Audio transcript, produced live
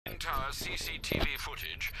Tower CCTV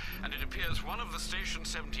footage, and it appears one of the Station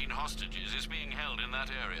 17 hostages is being held in that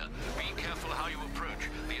area. Be careful how you approach.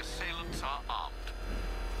 The assailants are armed.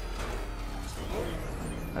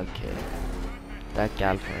 Okay. Tack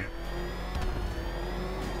Alpha.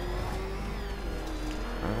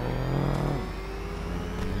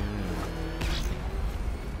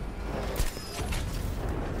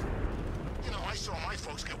 You know, I saw my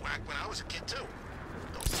folks get whacked when I was a kid too.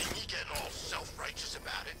 Don't see me getting all self-righteous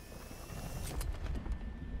about it.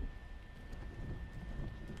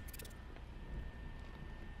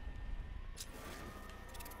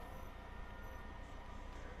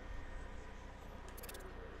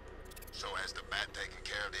 So has the Bat taken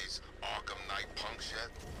care of these ARKHAM Knight punks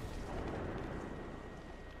yet?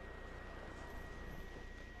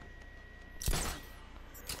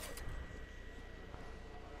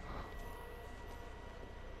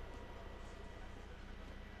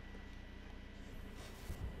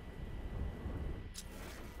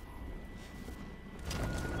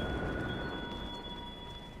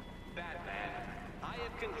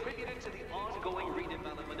 Contributed to the ongoing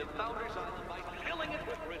redevelopment of Founders Island by filling it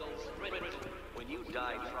with riddles. When you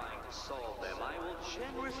die trying to solve them, I will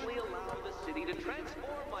generously allow the city to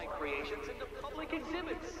transform my creations into public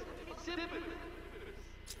exhibits.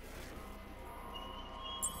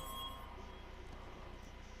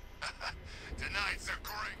 Tonight's a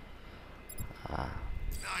great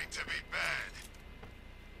night to be bad.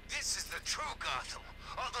 This is the true Gotham.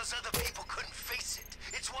 All those other people couldn't face it.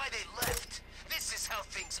 It's why they left. This is how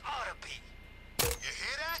things ought to be. You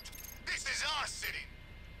hear that? This is our city.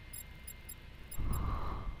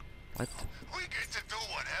 What? We get to do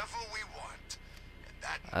whatever we want. And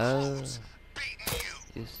that includes beating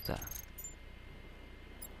you. Just that.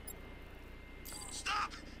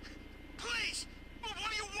 Stop! Please! What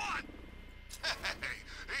do you want? Hey,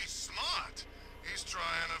 he's smart. He's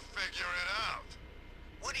trying to figure it out.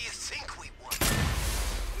 What do you think we want?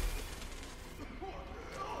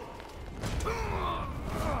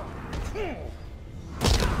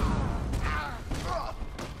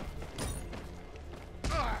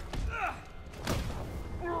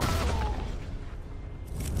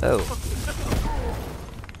 Oh.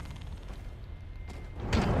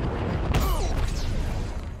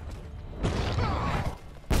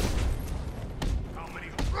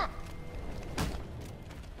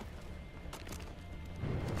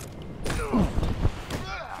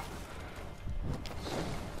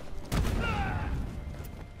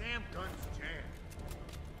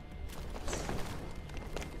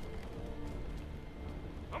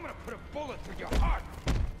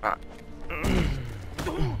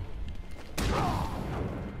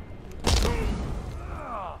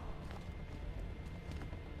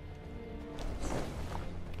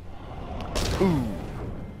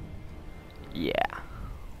 Yeah.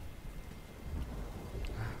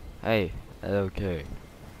 Hey, okay.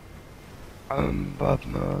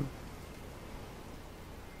 Batman.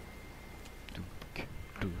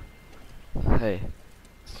 Hey,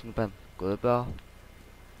 snubben, går det bra?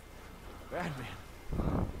 Batman.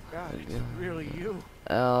 God, it's really you.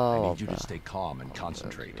 Oh, I need you to stay calm and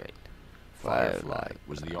concentrate. Firefly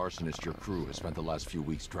was the arsonist your crew has spent the last few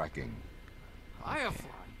weeks tracking. Firefly?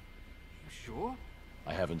 You sure?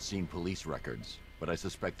 I haven't seen police records, but I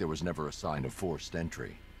suspect there was never a sign of forced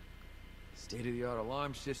entry. State-of-the-art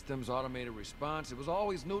alarm systems, automated response, it was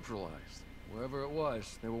always neutralized. Wherever it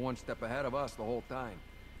was, they were one step ahead of us the whole time.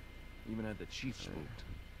 Even had the chief spooked. Have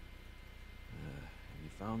you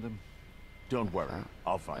found him? Don't worry,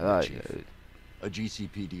 I'll find the chief. A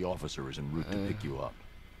GCPD officer is en route to pick you up.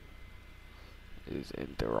 Is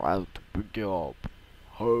in the route to pick you up.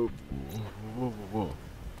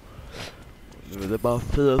 Nu är det bara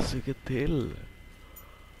 4 stycken till.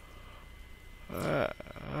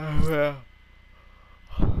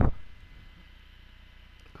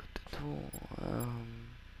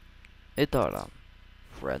 Italan.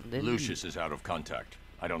 Friendly. Lucius is out of contact.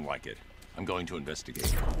 I don't like it. I'm going to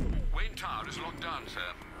investigate. Wayne Tower is locked down,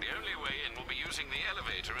 sir. The only way in will be using the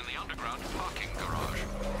elevator in the underground parking garage.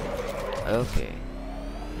 Okay.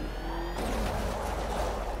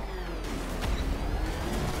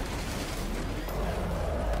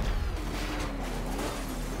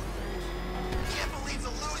 Can't believe the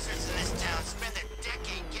losers in this town spend a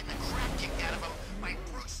decade getting the crap kicked out of them by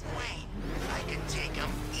Bruce Wayne. I can take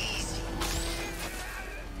them easy.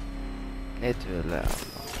 It will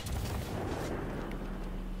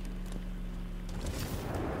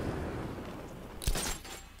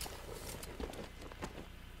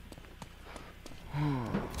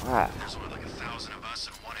There's what, like 1,000 of us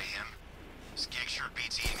at 1 a.m.? This gig sure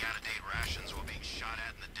beats eating out-of-date rations while being shot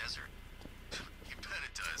at in the desert. You bet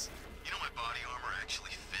it does.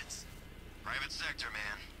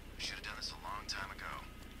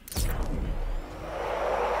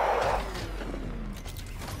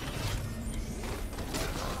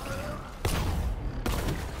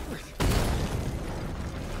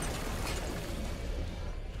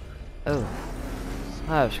 Oh,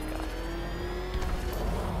 här ska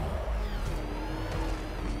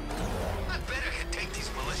I better could take these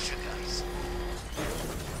militia guys.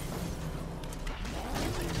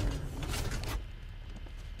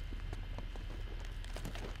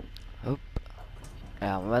 upp.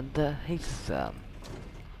 Använder hissen.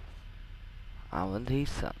 Använd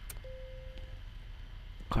hissen.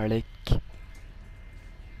 Klick.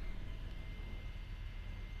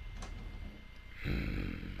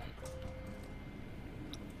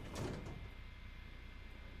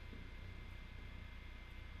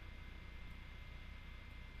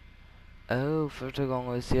 Oh, första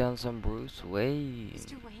gången vi ser en som Bruce Wayne.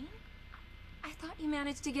 Mr. Wayne? I thought you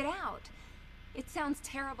managed to get out. It sounds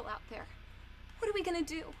terrible out there. What are we gonna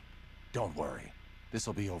do? Don't worry.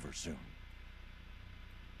 This'll be over soon.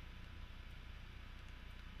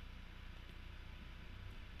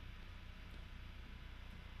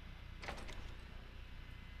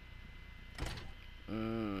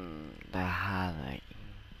 Det här är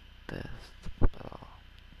inte så bra.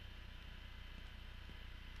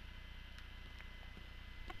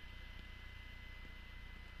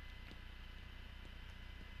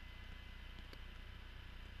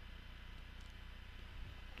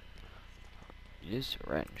 Use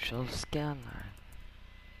wrenchel scanner.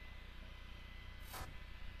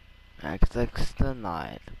 Access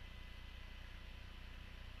denied.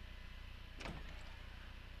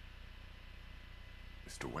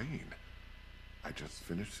 Mr. Wayne, I just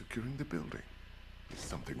finished securing the building. Is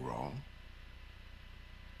something wrong?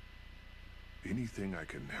 Anything I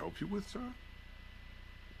can help you with, sir?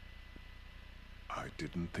 I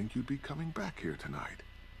didn't think you'd be coming back here tonight.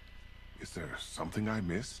 Is there something I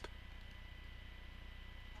missed?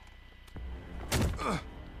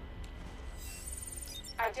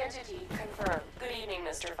 Identity confirmed. Good evening,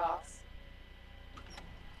 Mr. Fox.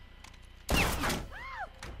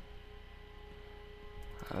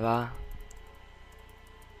 Va?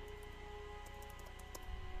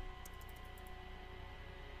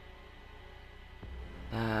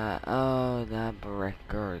 Oh, that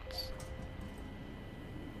records.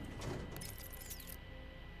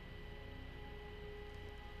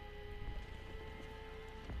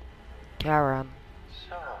 Karen.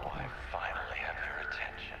 So I finally have your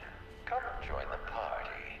attention. Come join the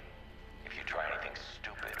party. If you try anything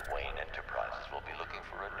stupid, Wayne Enterprises will be looking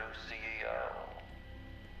for a new CEO.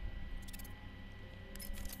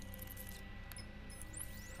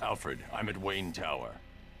 Alfred, I'm at Wayne Tower.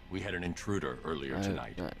 We had an intruder earlier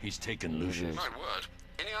tonight. He's taken Lucius. My word.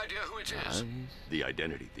 Any idea who it is? The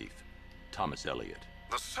identity thief. Thomas Elliot.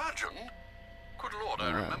 The surgeon? Good lord,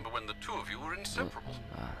 I remember when the two of you were inseparable.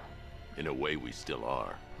 In a way, we still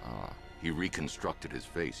are. He reconstructed his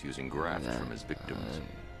face using grafts from his victims.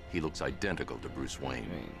 He looks identical to Bruce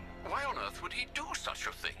Wayne. Why on earth would he do such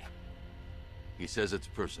a thing? He says it's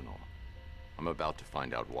personal. I'm about to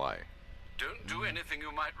find out why. Don't do anything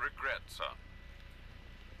you might regret, sir.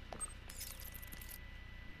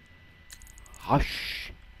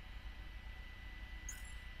 Hush.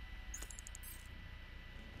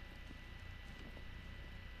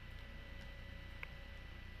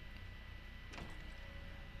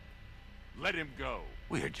 Let him go.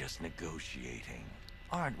 We're just negotiating,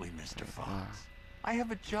 aren't we, Mr. Fox? I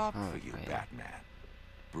have a job for you, Batman.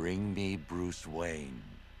 Bring me Bruce Wayne,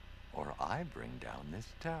 or I bring down this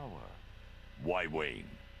tower. Why Wayne?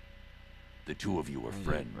 The two of you are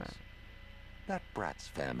friends. That brat's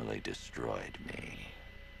family destroyed me.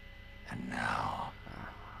 And now,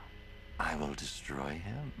 I will destroy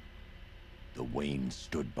him. The Wayne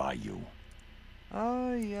stood by you.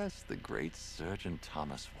 Oh, yes, the great Surgeon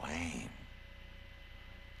Thomas Wayne.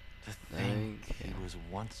 To think he was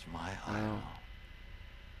once my idol.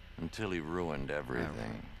 Until he ruined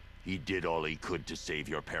everything. He did all he could to save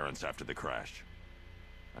your parents after the crash.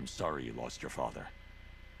 I'm sorry you lost your father.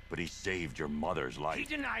 But he saved your mother's life. He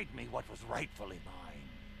denied me what was rightfully mine.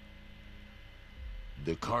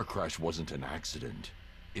 The car crash wasn't an accident.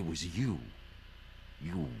 It was you.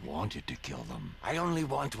 You wanted to kill them. I only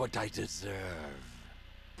want what I deserve.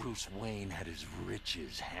 Bruce Wayne had his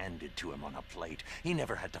riches handed to him on a plate. He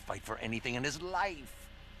never had to fight for anything in his life.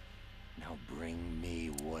 Now bring me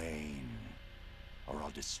Wayne, or I'll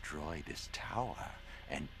destroy this tower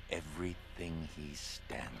and everything he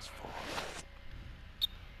stands for.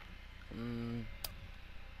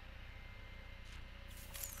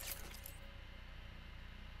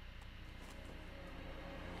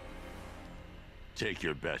 Take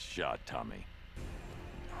your best shot, Tommy.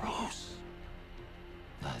 Bruce,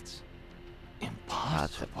 that's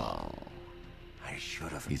impossible. I should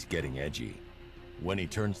have... He's getting edgy. When he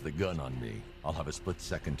turns the gun on me, I'll have a split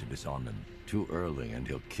second to disarm him. Too early and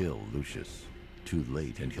he'll kill Lucius. Too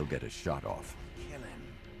late and he'll get a shot off. Kill him.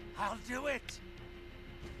 I'll do it.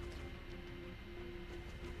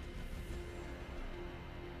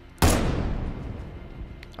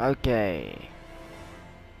 Okej.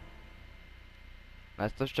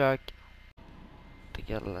 Nästa försök. Det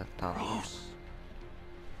gäller att han...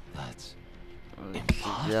 That's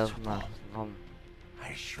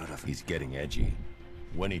I should have. He's getting edgy.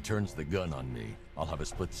 When he turns the gun on me, I'll have a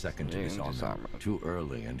split second to disarm him. Too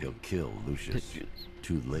early and he'll kill Lucius.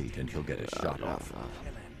 Too late and he'll get a shot off.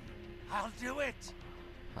 Kill him. I'll do it.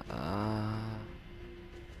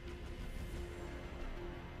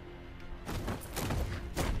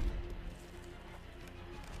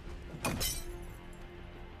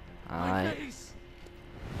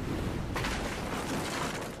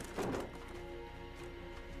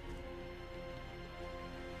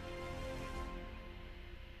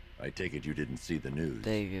 I take it you didn't see the news.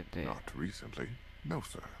 Not recently. No,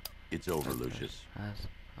 sir. It's over, Lucius.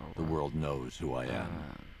 The world knows who I am.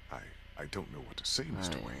 I don't know what to say,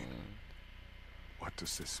 Mr. Wayne. What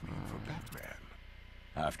does this mean for Batman?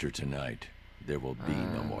 After tonight, there will be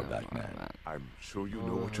no more Batman. I'm sure you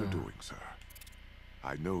know what you're doing, sir.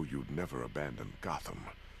 I know you'd never abandon Gotham.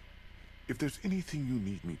 If there's anything you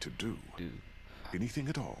need me to do, anything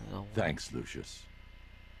at all. Thanks, Lucius.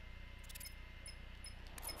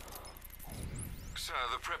 Sir,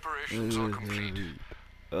 the preparations are complete.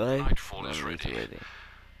 Nightfall is ready.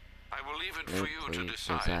 I will leave it for you to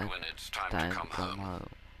decide when it's time to come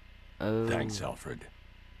home. Thanks, Alfred.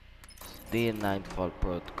 Det är Nightfall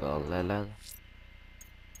Protocol, eller?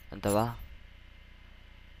 Vänta, va?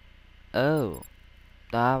 Oh.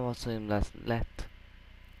 Det här var så himla lätt.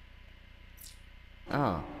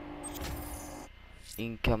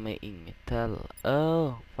 Incoming intel.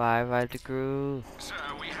 Oh, firefighter crew. Sir,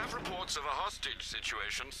 we have reports of a hostage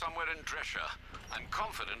situation somewhere in Drescher. I'm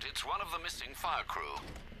confident it's one of the missing fire crew.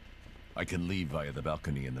 I can leave via the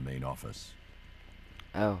balcony in the main office.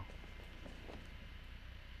 Oh.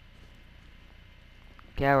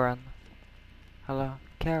 Karen. Hello,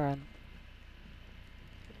 Karen.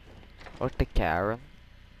 What's the Karen?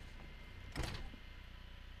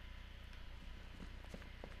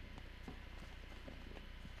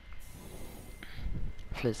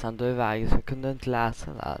 Please, han dog iväg så jag kunde inte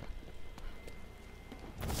läsa där.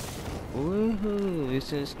 Woho, vi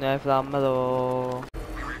syns när jag är framme då.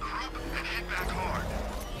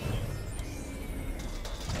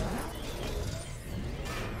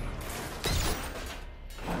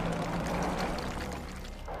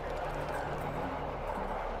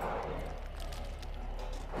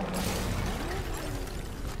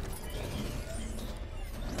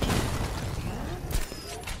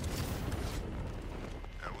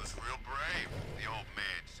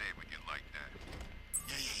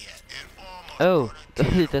 Oh,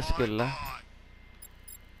 det skulle.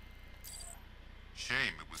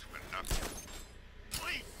 Shame it was for nothing.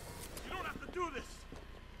 Please, you don't have to do this.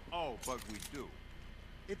 Oh, but we do.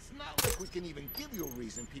 It's not like we can even give you a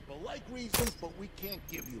reason. People like reasons, but we can't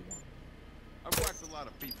give you one. I've whacked a lot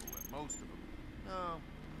of people, and most of them. No.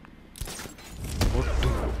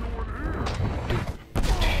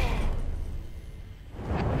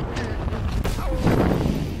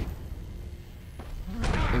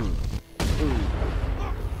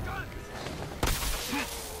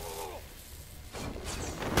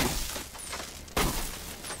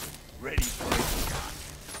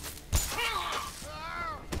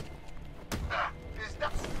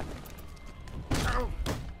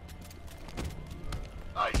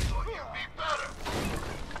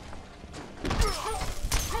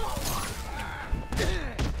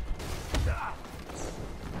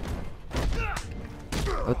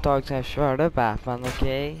 Ett tag sedan jag körde Batman,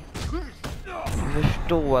 okej?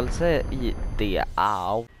 Förståelse i det,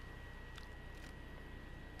 au.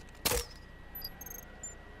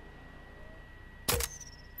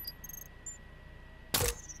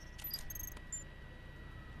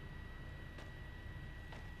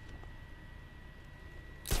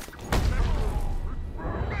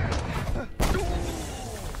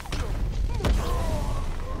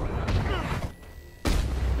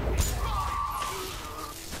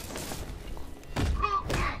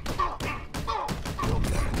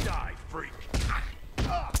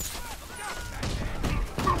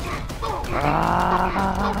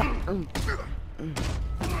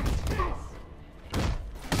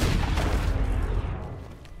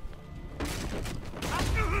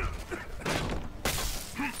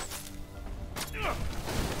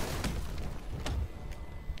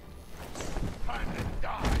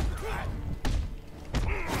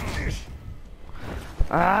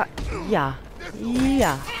 Ah, ja.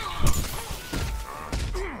 Ja.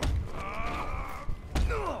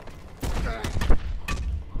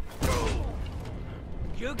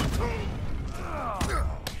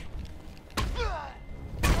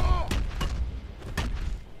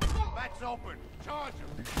 That's open. Charge him.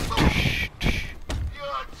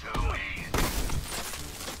 You're too easy.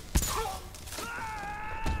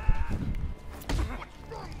 What's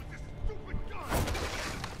wrong with this stupid gun?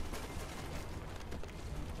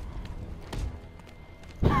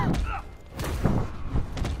 Heads up,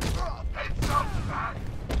 man.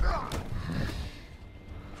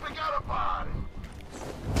 Forget about it.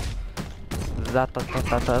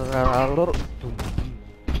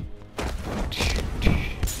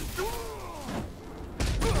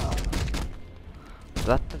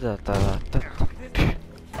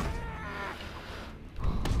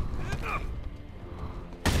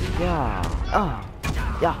 Ja. Ah.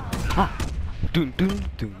 Ja. Ha. Dun dun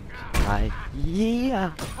dun. Nej.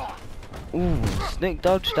 Ja. Snyggt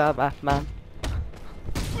dodge där, Batman.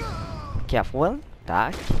 Careful.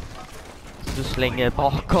 Tack. Du slänger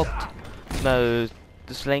bakåt när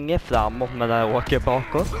du slänger framåt när du åker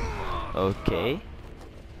bakåt. Okej.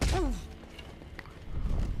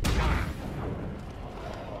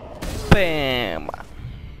 Bam!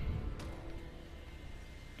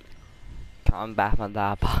 Kan Batman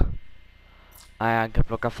där bara. Nej, han kan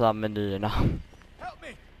plocka fram menyerna. Help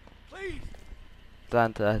me, please. Det är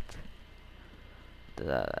inte rätt.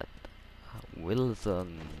 Det är rätt.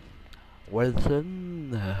 Wilson.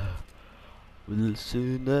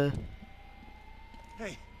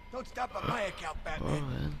 Hey, don't stop on my account,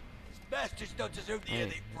 Batman. These bastards don't deserve the air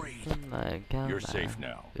they breathe. You're safe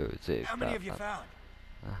now. You're safe. How many have you found?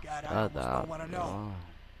 God, I almost don't want to know.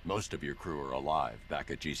 Most of your crew are alive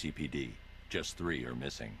back at GCPD. Just 3 are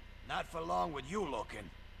missing. Not for long with you looking.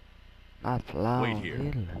 Not long. Wait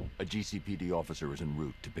here. A GCPD officer is en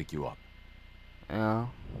route to pick you up. Yeah.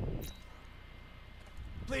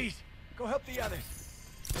 Please, go help the others.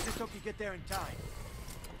 I just hope you get there in time.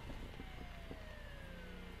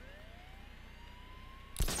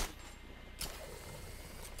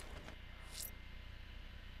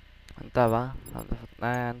 Vänta, va?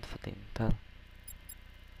 Nej, jag har inte fått intel.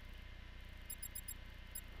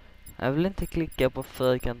 Jag vill inte klicka på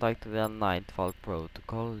fyrkant aktivera Nightfall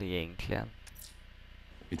Protocol egentligen.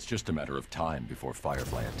 It's just a matter of time before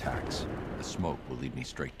Firefly attacks. The smoke will lead me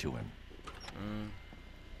straight to him.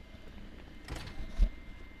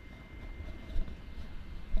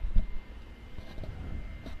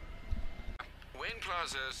 Wayne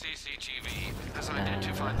Plaza CCTV has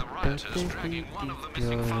identified the rioters dragging one of the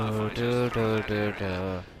missing firefighters from that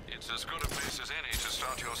area. It's as good a place as any to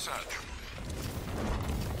start your search.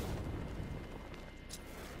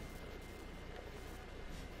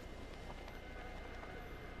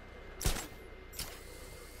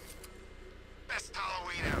 Best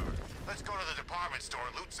Halloween ever. Let's go to the department store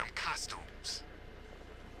and loot some costumes.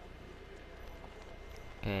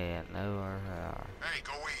 Okay, I know where they are. Hey,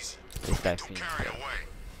 go easy. This Don't guy get too carried away.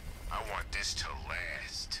 I want this to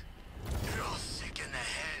last. You're all sick in the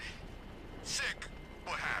head. Sick,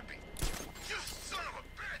 but happy. You son of a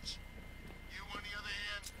bitch! You, on the other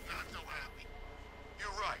hand, not so happy.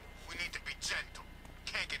 You're right. We need to be gentle.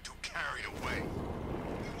 Can't get too carried away.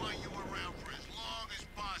 We want you around for as long as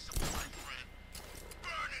possible, my friend.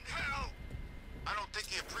 Burn in hell! I don't think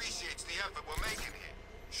he appreciates the effort we're making here.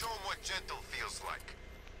 Show him what gentle feels like.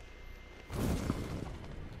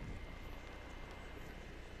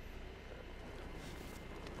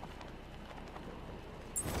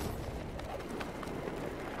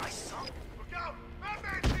 Look out!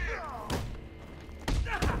 Batman's here!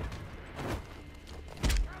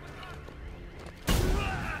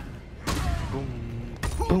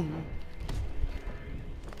 Boom.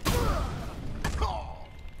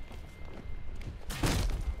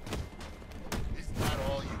 Is that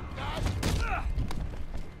all you got?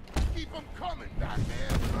 Keep them coming,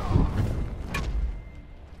 Batman.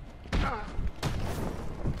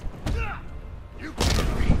 You can't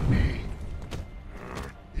beat me.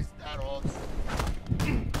 Is that all?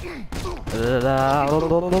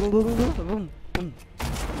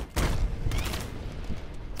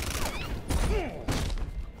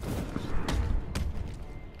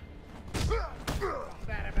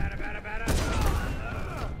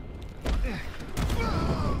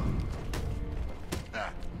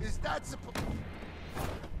 Is that supposed?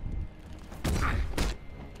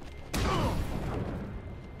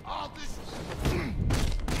 All this.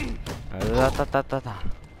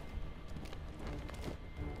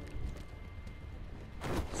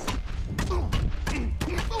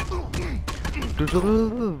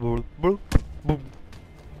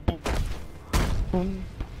 boom.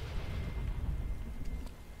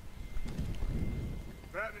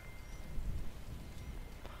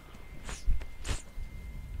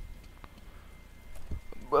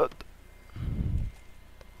 But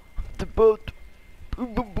the boat.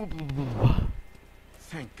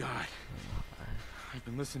 Thank God. I've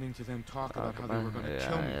been listening to them talk about how they were going to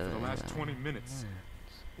kill me for the last 20 minutes.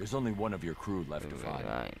 There's only one of your crew left to find.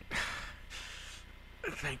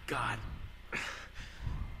 Thank God.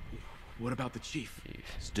 What about the chief?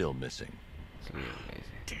 Still missing.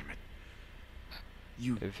 Damn it.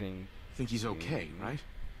 You think he's okay, right?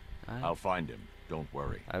 I'll find him. Don't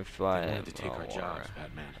worry. They wanted to take our jobs,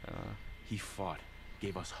 Batman. He fought,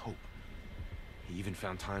 gave us hope. He even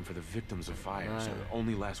found time for the victims of fires.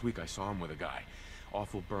 Only last week I saw him with a guy.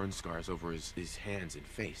 Awful burn scars over his hands and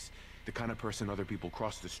face. The kind of person other people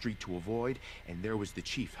cross the street to avoid, and there was the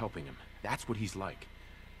chief helping him. That's what he's like.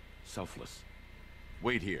 Selfless.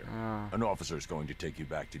 Wait here. An officer's going to take you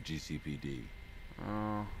back to GCPD.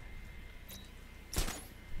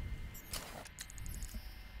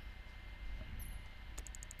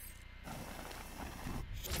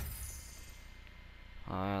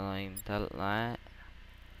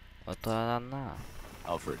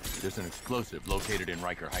 Alfred, there's an explosive located in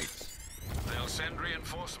Riker Heights. They'll send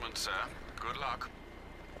reinforcements, sir. Good luck.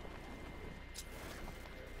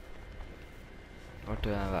 Vart är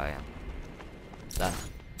den vägen? Där.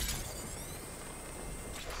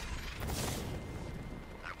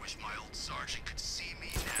 I wish my old sergeant could see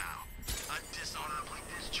me now. I'd dishonorably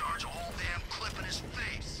discharge a whole damn clip in his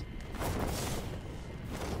face.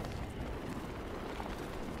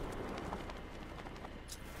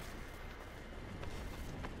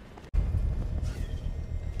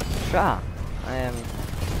 Tja!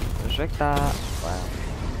 Ursäkta.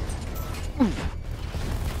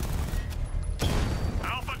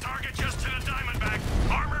 Alpha target just to the Diamondback.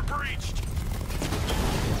 Armor breached.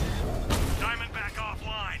 Diamondback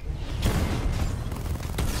offline.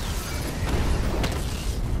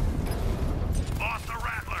 Lost the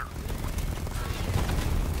Rattler.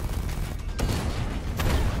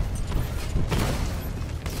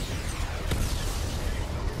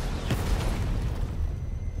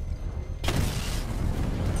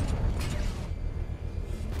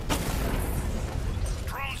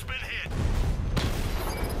 Drone's been hit.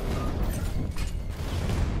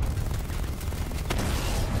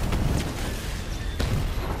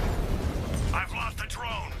 I've lost the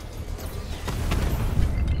drone.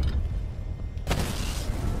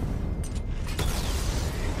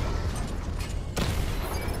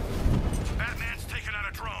 Batman's taken out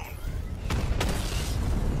a drone.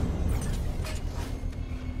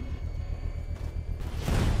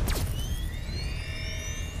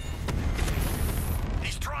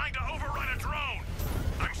 He's trying to overrun a drone.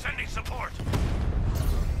 I'm sending support.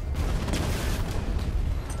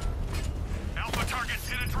 Alpha targets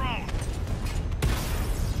hit a drone.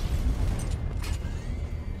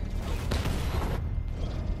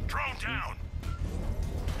 Drone down.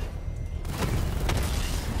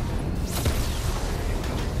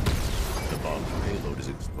 The bomb's payload is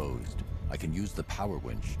exposed. I can use the power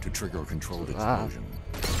winch to trigger a controlled explosion.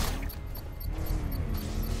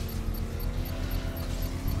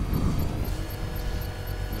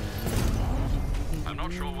 I'm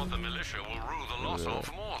not sure what the militia will rue the loss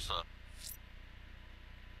of more, sir.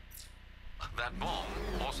 That bomb,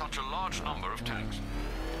 or such a large number of tanks.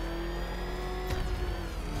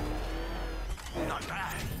 Not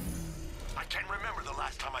bad. I can't remember the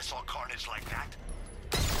last time I saw carnage like that.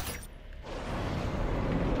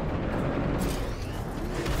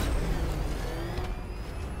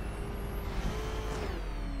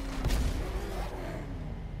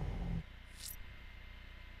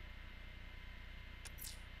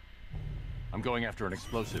 I'm going after an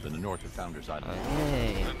explosive in the north of Founders Island.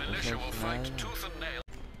 The militia will fight tooth and nail.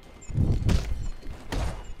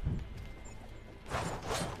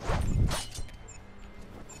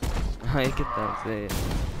 I get that say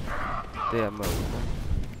det mode.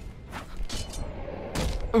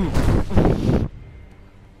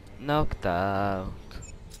 Knocked out.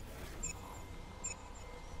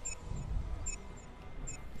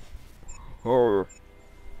 Oh.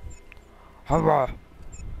 Hurrah.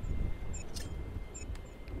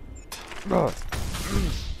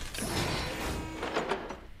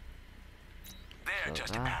 They're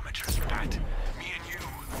just amateurs, Pat. Me and you.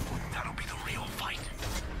 That'll be the real fight.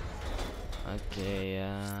 Okay,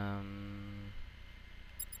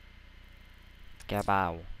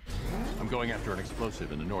 Gabow. I'm going after an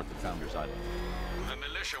explosive in the north of Founders Island. The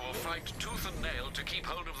militia will fight tooth and nail to keep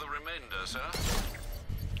hold of the remainder, sir.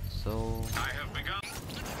 So I have begun.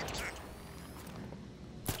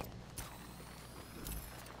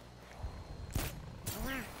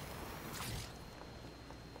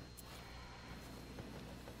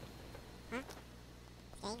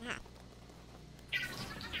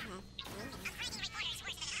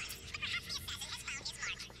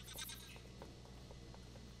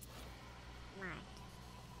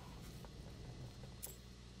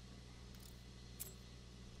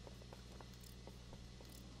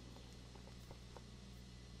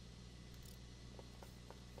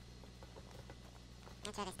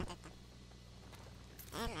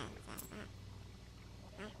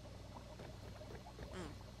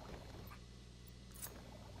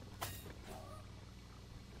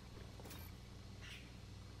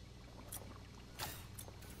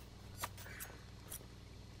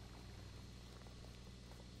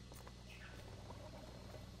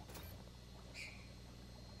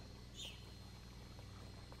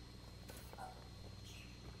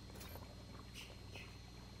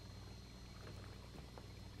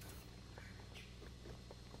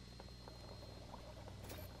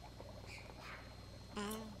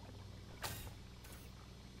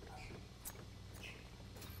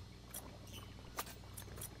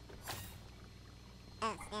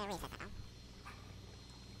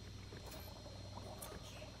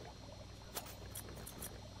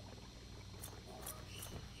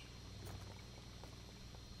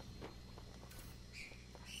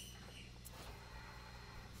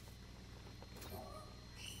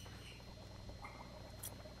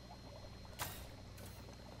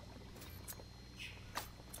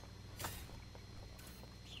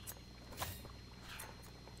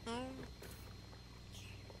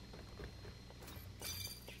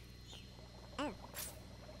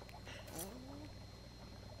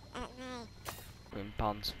 En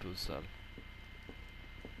panspussel.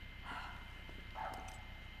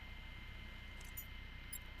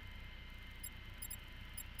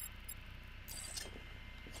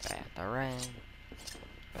 Batarang.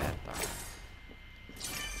 Batarang.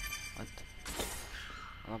 What?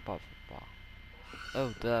 Han har bara fått bara.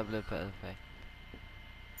 Oh, det där blev perfekt.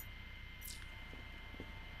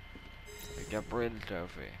 Vilka brill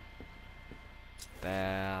trophy.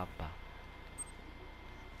 Bäba.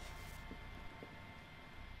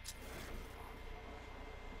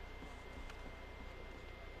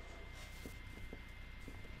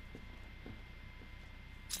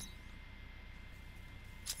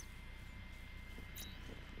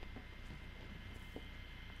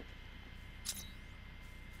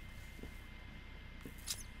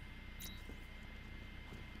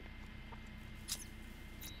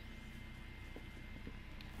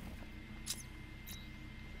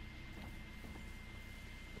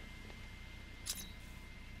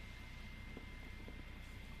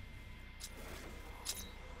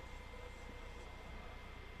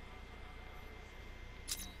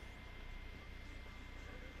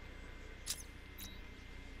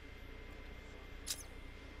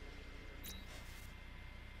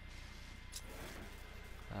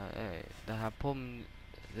 Det här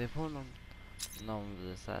det är på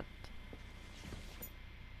någon sätt.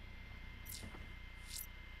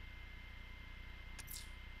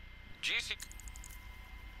 GC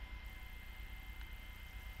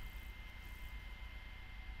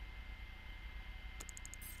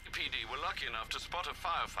PD were lucky enough to spot a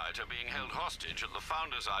firefighter being held hostage at the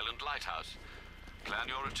Founders Island lighthouse. Plan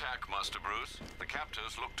your attack, Master Bruce. The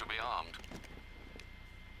captors look to be armed.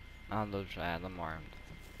 And those are them armed.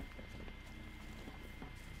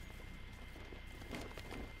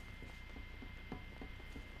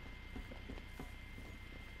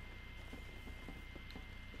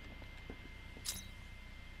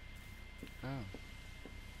 Oh.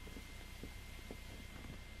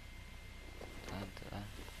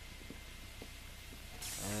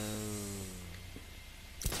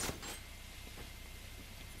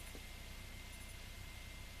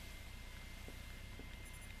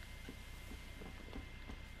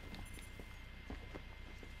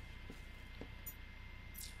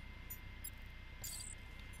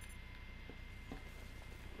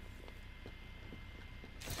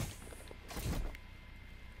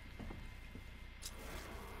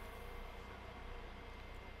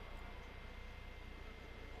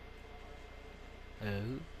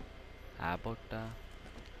 Här borta.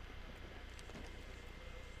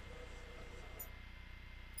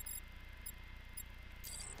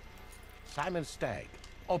 Simon Stagg,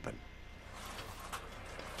 open.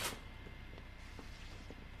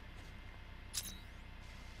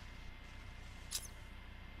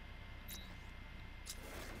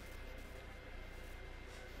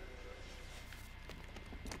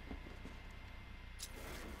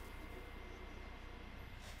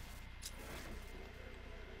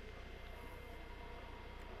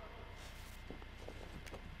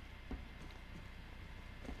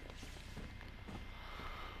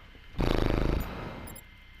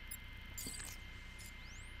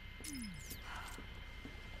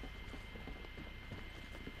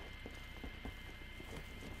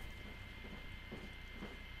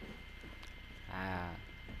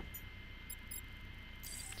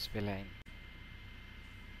 spela in.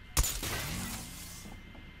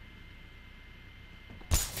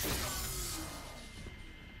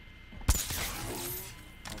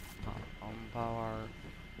 On power.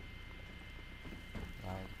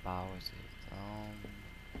 Light power is on.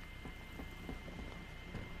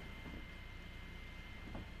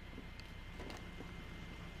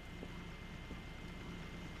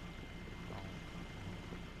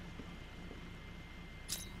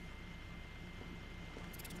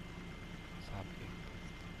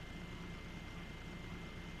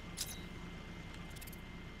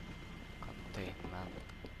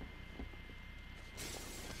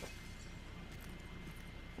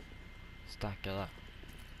 Stackare.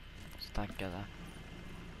 Stackare.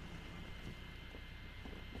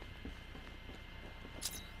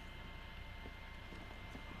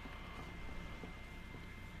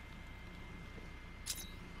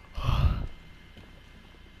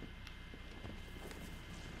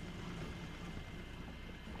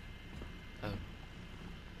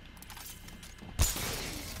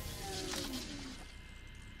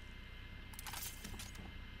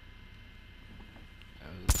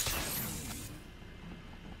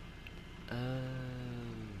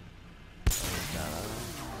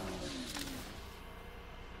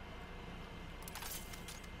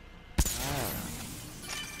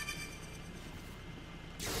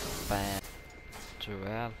 Tror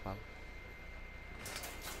jag i alla fall.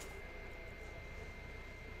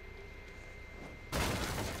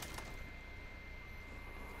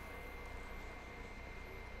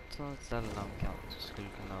 Så ett ställe de kan skulle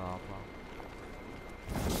kunna vara bra.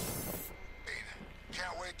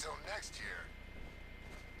 Can't wait till next year.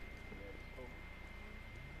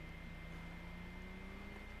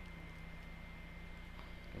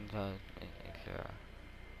 Inte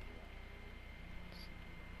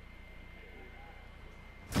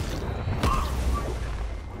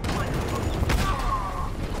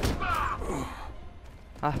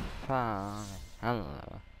ah fan,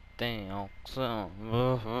 helvete. Det också.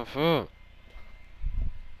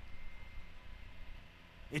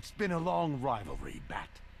 It's been a long rivalry,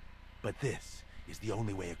 Bat. But this is the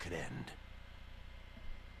only way it could end.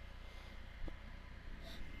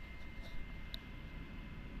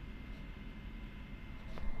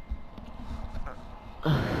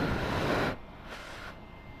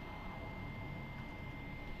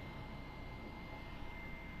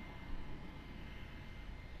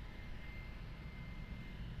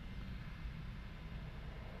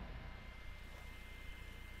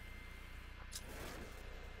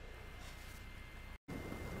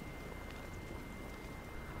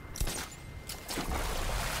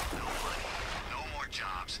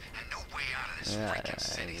 Freaking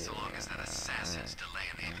city, so long as that assassin's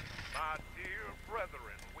delaying it. My dear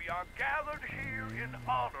brethren, we are gathered here in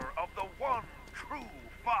honor of the one true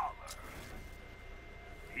Father.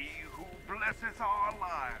 He who blesses our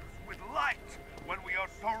lives with light when we are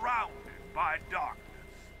surrounded by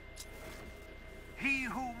darkness. He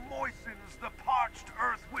who moistens the parched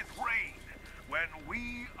earth with rain when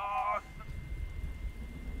we are...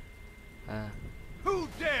 Who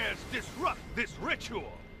dares disrupt this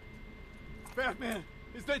ritual? Batman,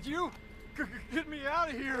 is that you? Get me out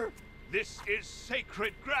of here! This is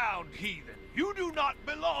sacred ground, heathen. You do not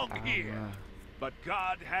belong here. But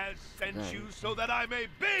God has sent you so that I may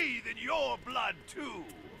bathe in your blood too.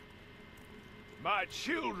 My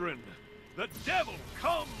children, the devil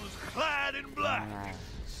comes clad in black.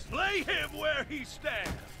 Slay him where he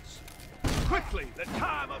stands. Quickly, the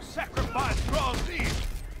time of sacrifice draws near.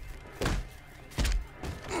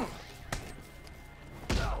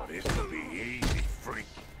 Oh, this will be easy, freak.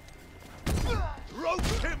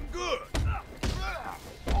 Roast him good.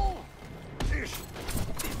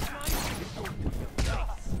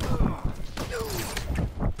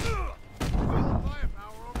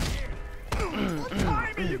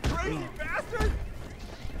 Behind me, you crazy bastard!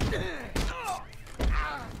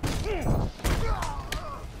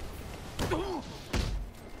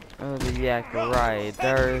 Oh, the yak right.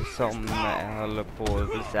 There's some hell for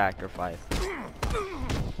the sacrifice.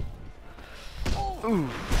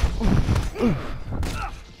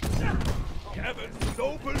 Caverns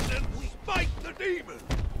open and spike the demon.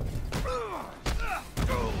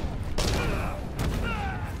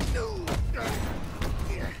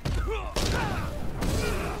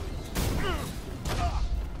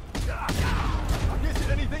 I'll get you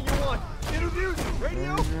anything you want. Interviews,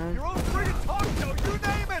 radio, your own friggin' talk show, you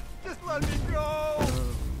name it. Just let me go.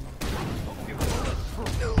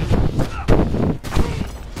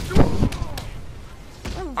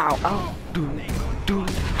 Ow, ow. Doom, doom,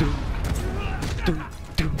 doom. Doom,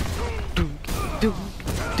 doom, doom, doom, doom,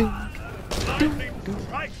 doom, doom.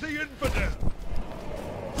 Strike the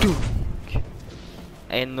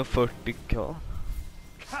 1:40 kvar.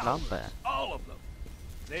 Snabbare. All of them.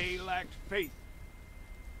 They lacked faith.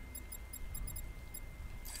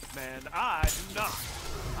 Man, I do not.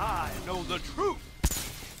 I know the truth.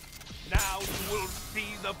 Now you will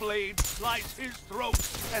see the blade slice his throat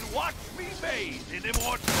and watch me bathe in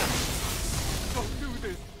immortality. Don't do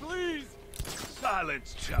this, please.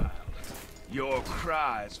 Silence, child. Your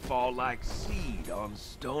cries fall like seed on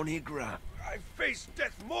stony ground. I've faced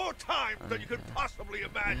death more times than you could possibly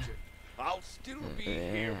imagine. I'll still be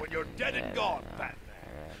here when you're dead and gone, Batman.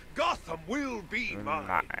 Gotham will be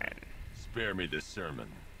mine. Spare me the sermon.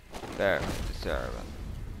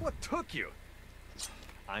 What took you?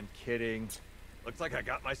 I'm kidding. Looks like I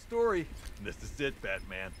got my story. This is it,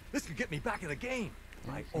 Batman. This could get me back in the game.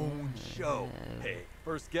 My own show. Hey,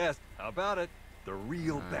 first guest, how about it? The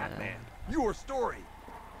real Batman. Your story.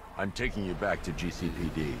 I'm taking you back to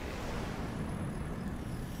GCPD.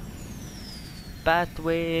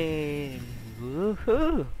 Batwing!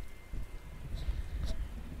 Woohoo!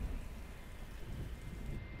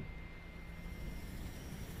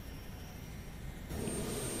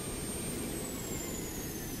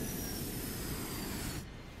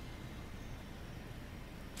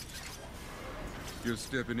 You're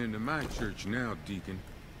stepping into my church now, Deacon.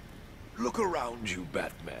 Look around you,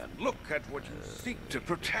 Batman. Look at what you seek to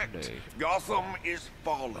protect. Gotham is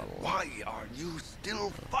fallen. Why are you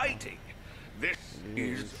still fighting? This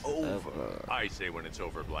is over. I say when it's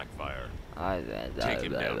over, Blackfire. Take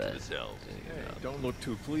him down to the cells. Hey, don't look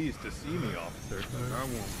too pleased to see me, officer. I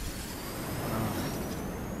won't.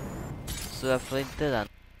 Så jag får inte den.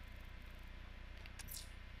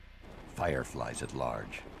 Fireflies at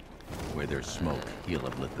large. Where there's smoke, he'll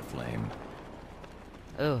have lit the flame.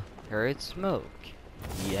 Oh, heard smoke.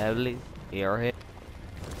 Jävligt. You're hit.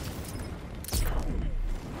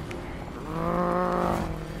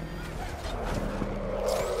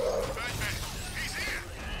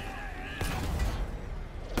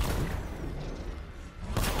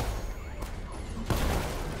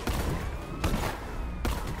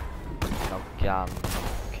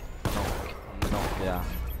 Yeah.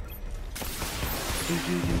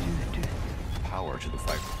 Power to the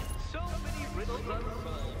fight. So many riddles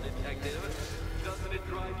unsolved, Detective. Doesn't it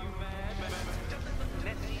drive you mad? Doesn't the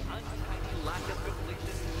messy, untidy lack of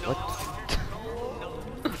completion gnaw at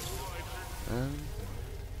your soul?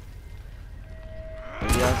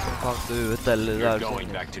 Jag som fast ut eller You're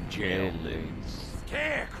going back to jail, Liz.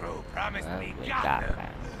 Scarecrow promised me Gotham.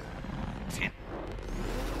 That's it,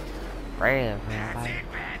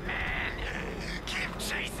 Batman. Keep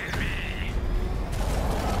chasing me.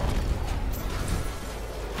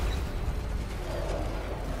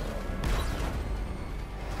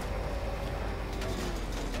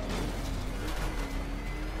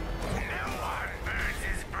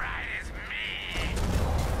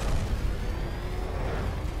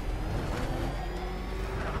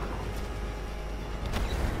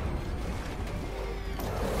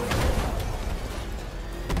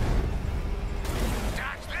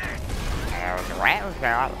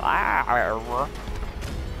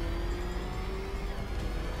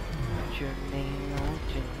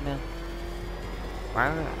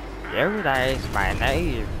 Everybody's my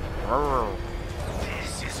name.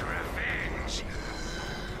 This is revenge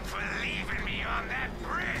for leaving me on that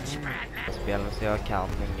bridge, Batman. Spelen så jag kan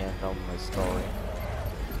inget om story.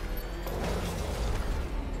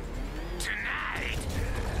 Tonight,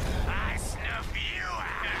 I snuff you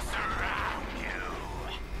out, surround you.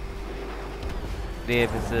 Det är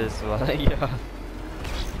precis vad jag gör.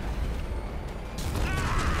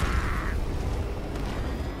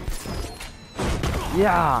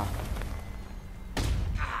 Ja!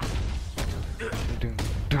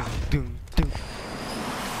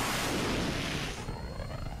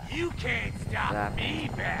 You can't stop me,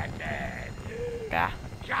 Batman. Ja.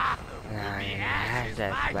 Gotham will be ashes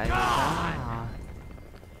by dawn.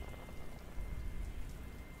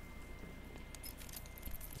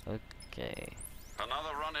 Okay.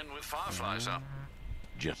 Another run-in with Fireflies, huh?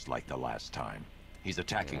 Just like the last time. He's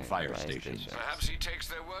attacking fire stations. Perhaps he takes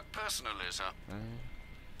their work personally, sir.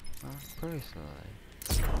 Personally.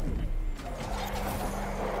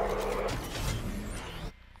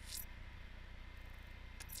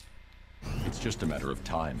 It's just a matter of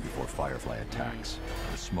time before Firefly attacks.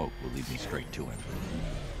 The smoke will lead me straight to him.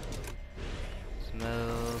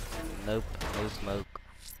 Smoke. Nope, no smoke.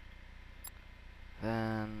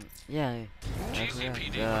 Yeah.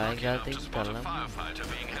 GCPD were lucky enough to spot a firefighter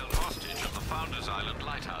being held hostage at the Founders Island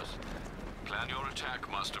lighthouse. Plan your attack,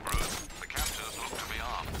 Master Bruce. The captors look to be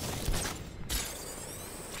armed.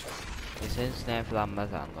 Det syns när jag flammar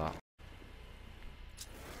sen då.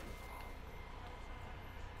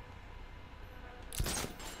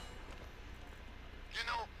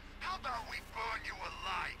 want you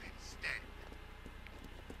alive instead.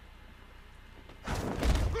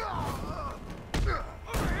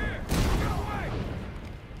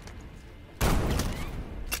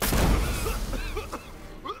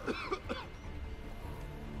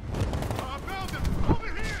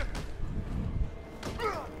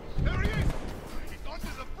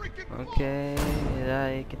 Okej, det där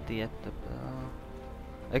gick inte jättebra.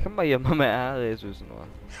 Jag kan bara gömma mig här i husen då.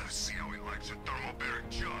 See how he likes a thermobaric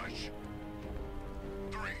charge.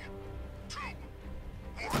 3, 2,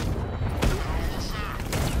 1.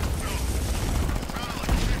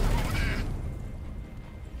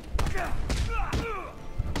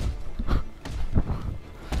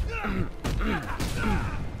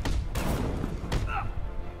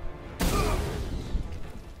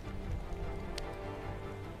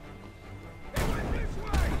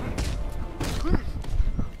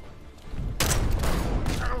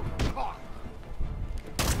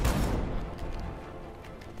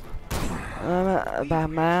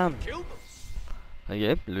 Batman. I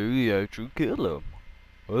can't believe you actually killed him.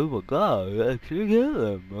 Oh my god, you actually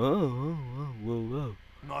killed him. Whoa.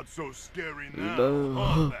 Not so scary now,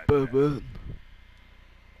 huh, Batman.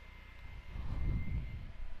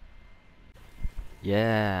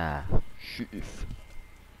 Yeah, Chief.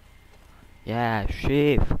 Yeah,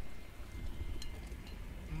 Chief.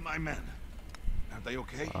 My men, are they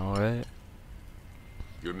okay? Alright.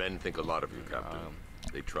 Your men think a lot of you, Captain.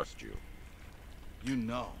 They trust you. You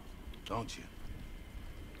know, don't you?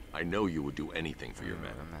 I know you would do anything for your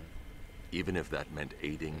men, even if that meant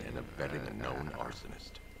aiding and abetting a known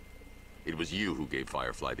arsonist. It was you who gave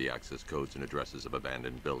Firefly the access codes and addresses of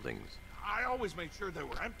abandoned buildings. I always made sure they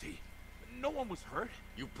were empty. No one was hurt.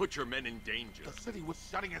 You put your men in danger. The city was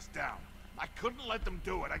shutting us down. I couldn't let them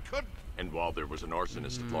do it. I couldn't. And while there was an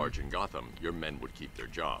arsonist at large in Gotham, your men would keep their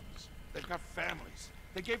jobs. They've got families.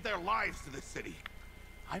 They gave their lives to this city.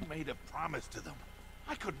 I made a promise to them.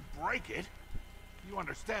 I couldn't break it. You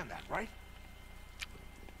understand that, right?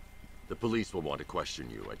 The police will want to question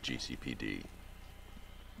you at GCPD.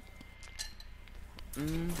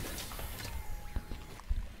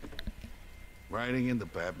 Riding into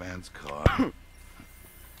Batman's car.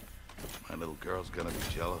 My little girl's gonna be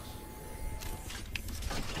jealous.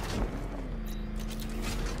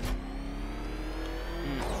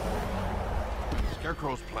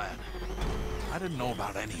 Scarecrow's plan. I didn't know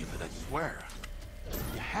about any of it, I swear.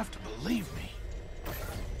 You have to believe me.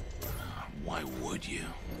 Why would you?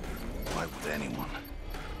 Why would anyone?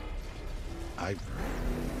 I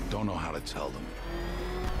don't know how to tell them.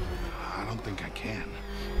 I don't think I can.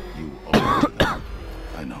 You owe it to them.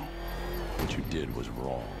 I know. What you did was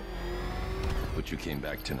wrong. But you came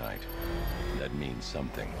back tonight. That means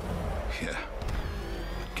something. Yeah.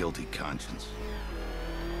 A guilty conscience.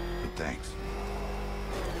 But thanks.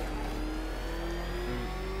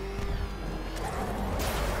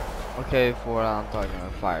 Okej, får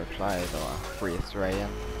antagligen Firefly då. Freeze Rayen.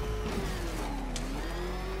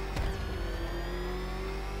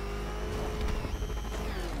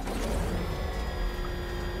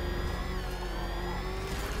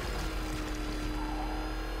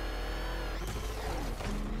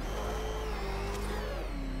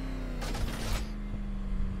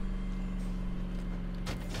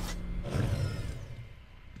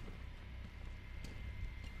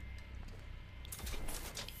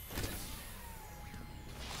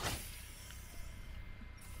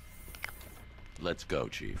 Let's go,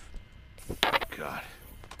 Chief. God,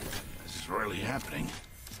 this is really happening.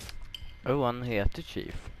 Oh, han heter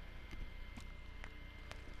Chief.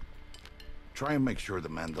 Try and make sure the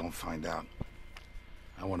men don't find out.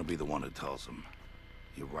 I want to be the one who tells them.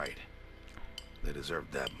 You're right. They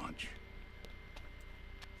deserve that much.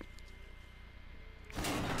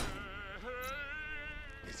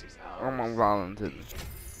 This is how Om man Valentine.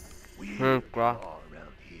 Sjuka.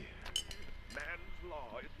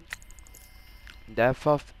 Death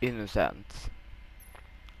of Innocence.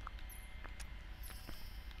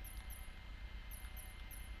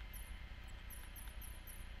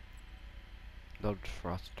 Dodge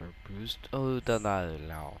Thruster Boost. Oh, den där,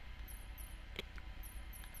 ja.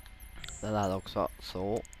 Den där också,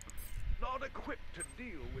 så. Not equipped to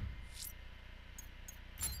deal with.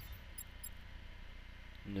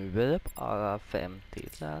 Nu är det bara 5 till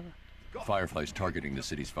här. Firefly's targeting the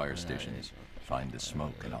city's fire stations. Find the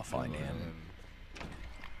smoke and I'll find him.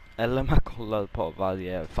 Eller man kollar på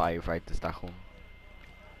varje firefighter-station.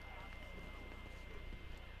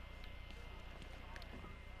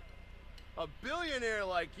 A billionaire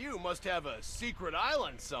like you must have a secret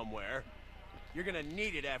island somewhere. You're gonna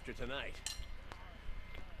need it after tonight.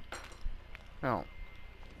 Ja.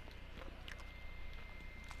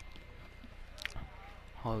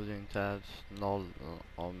 Holding tabs 0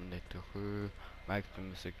 av 97.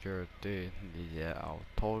 Maximum security 9 av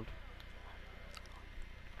 12.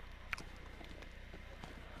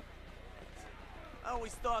 I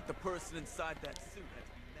always thought the person inside that suit had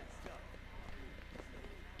to be messed up.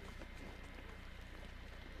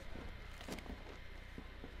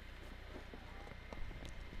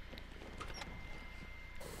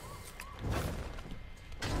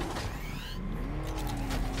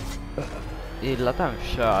 Gillar att han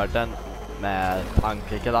kör den med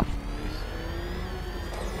tankekraft.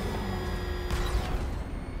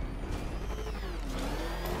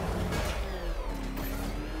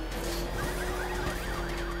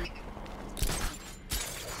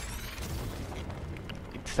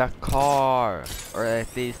 It's a car, or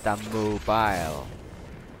at least a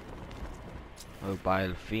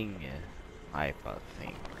mobile thing, iPad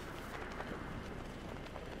thing.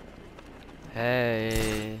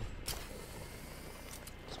 Hey.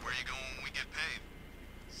 Where you going when we get paid?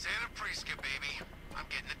 Santa Prisca, baby. I'm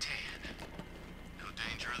getting a tan. No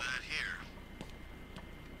danger of that here.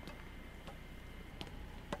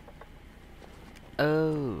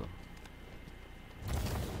 Oh.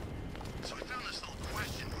 So I found this little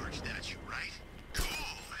question mark statue, right? Cool,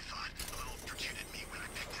 I thought. A little protruded me when I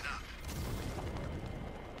picked it up.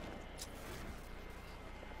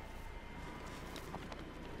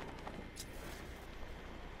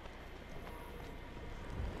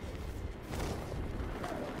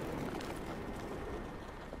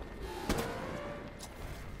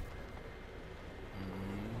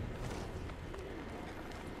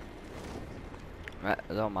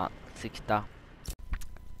 Roma, sikta.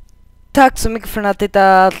 Tack så mycket för att ni har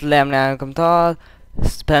tittat. Lämna en kommentar.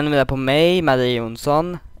 Prenumerera på mig, Marie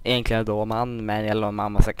Jonsson. Egentligen Roman, men jag lånar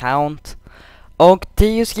mammas account. Och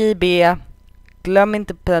 10 skriv. Glöm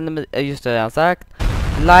inte prenumerera, just det jag har sagt.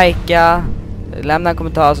 Likea. Lämna en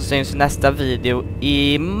kommentar så syns nästa video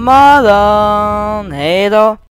imorgon. Hej då!